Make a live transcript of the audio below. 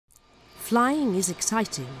Flying is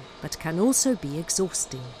exciting, but can also be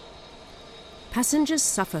exhausting. Passengers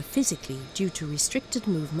suffer physically due to restricted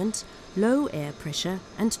movement, low air pressure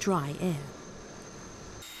and dry air.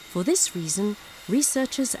 For this reason,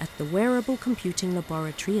 researchers at the Wearable Computing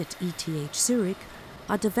Laboratory at ETH Zurich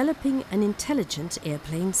are developing an intelligent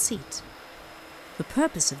airplane seat. The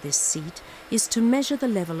purpose of this seat is to measure the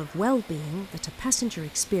level of well-being that a passenger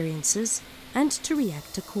experiences and to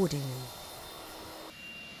react accordingly.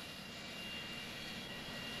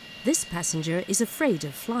 This passenger is afraid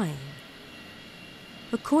of flying.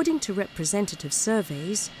 According to representative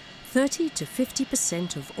surveys, 30 to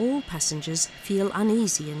 50% of all passengers feel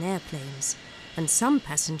uneasy in airplanes, and some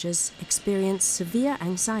passengers experience severe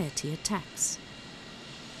anxiety attacks.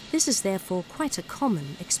 This is therefore quite a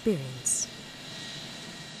common experience.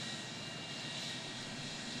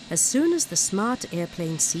 As soon as the smart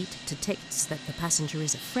airplane seat detects that the passenger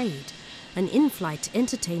is afraid, an in-flight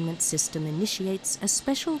entertainment system initiates a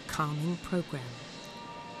special calming program.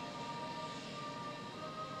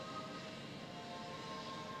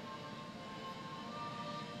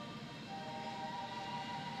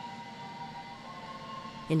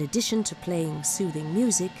 In addition to playing soothing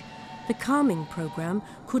music, the calming program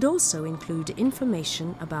could also include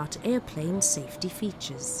information about airplane safety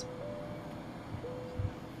features.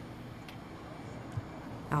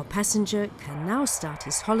 Our passenger can now start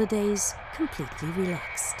his holidays completely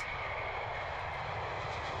relaxed.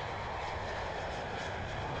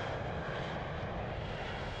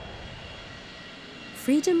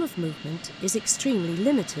 Freedom of movement is extremely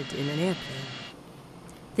limited in an airplane.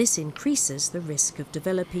 This increases the risk of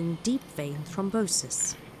developing deep vein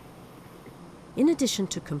thrombosis. In addition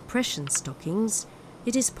to compression stockings,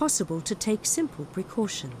 it is possible to take simple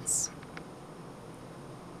precautions.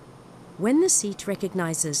 When the seat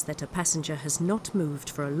recognizes that a passenger has not moved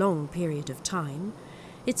for a long period of time,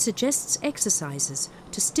 it suggests exercises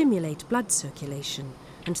to stimulate blood circulation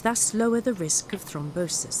and thus lower the risk of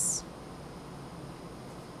thrombosis.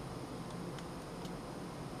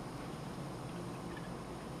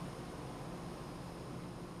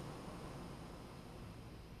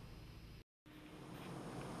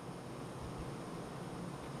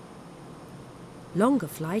 Longer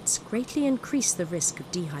flights greatly increase the risk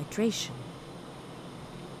of dehydration.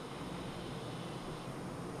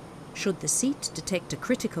 Should the seat detect a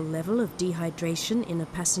critical level of dehydration in a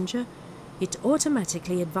passenger, it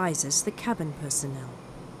automatically advises the cabin personnel.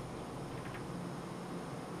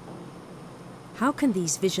 How can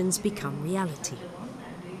these visions become reality?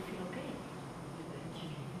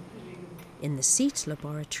 In the seat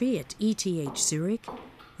laboratory at ETH Zurich,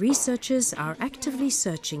 researchers are actively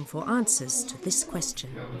searching for answers to this question.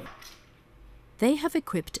 They have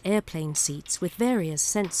equipped airplane seats with various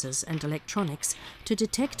sensors and electronics to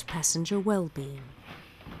detect passenger well-being.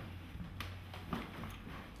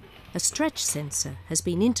 A stretch sensor has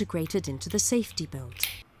been integrated into the safety belt.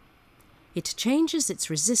 It changes its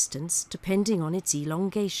resistance depending on its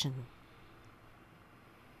elongation.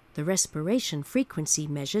 The respiration frequency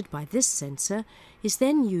measured by this sensor is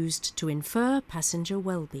then used to infer passenger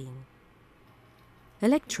well-being.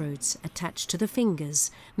 Electrodes attached to the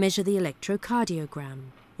fingers measure the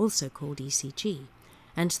electrocardiogram, also called ECG,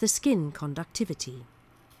 and the skin conductivity.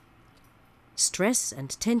 Stress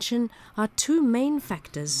and tension are two main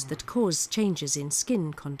factors that cause changes in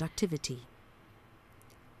skin conductivity.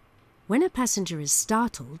 When a passenger is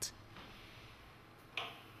startled,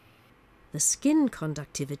 the skin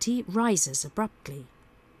conductivity rises abruptly.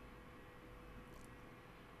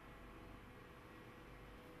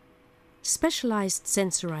 Specialized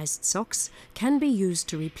sensorized socks can be used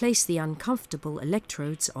to replace the uncomfortable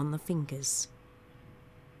electrodes on the fingers.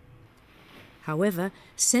 However,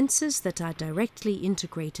 sensors that are directly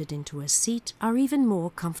integrated into a seat are even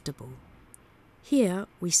more comfortable. Here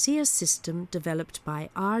we see a system developed by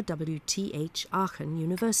RWTH Aachen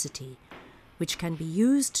University, which can be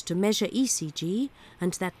used to measure ECG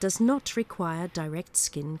and that does not require direct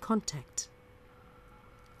skin contact.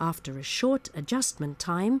 After a short adjustment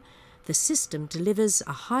time, the system delivers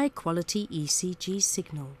a high-quality ECG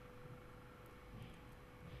signal.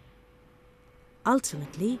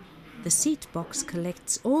 Ultimately, the seat box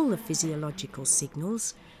collects all the physiological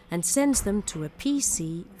signals and sends them to a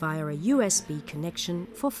PC via a USB connection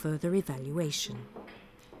for further evaluation.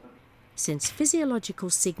 Since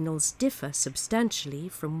physiological signals differ substantially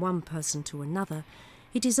from one person to another,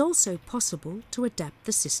 it is also possible to adapt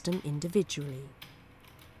the system individually.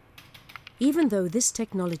 Even though this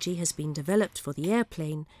technology has been developed for the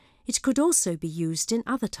airplane, it could also be used in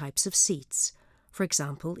other types of seats, for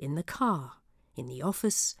example in the car, in the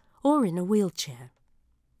office, or in a wheelchair.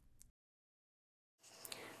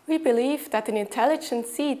 We believe that an intelligent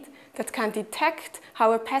seat that can detect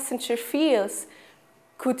how a passenger feels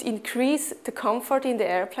could increase the comfort in the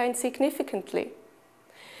airplane significantly.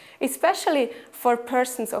 Especially for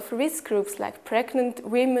persons of risk groups like pregnant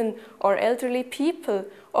women or elderly people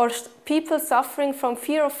or people suffering from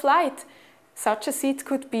fear of flight, such a seat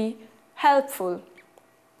could be helpful.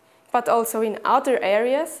 But also in other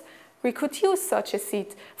areas, we could use such a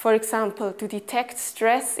seat, for example, to detect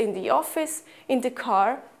stress in the office, in the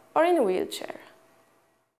car, or in a wheelchair.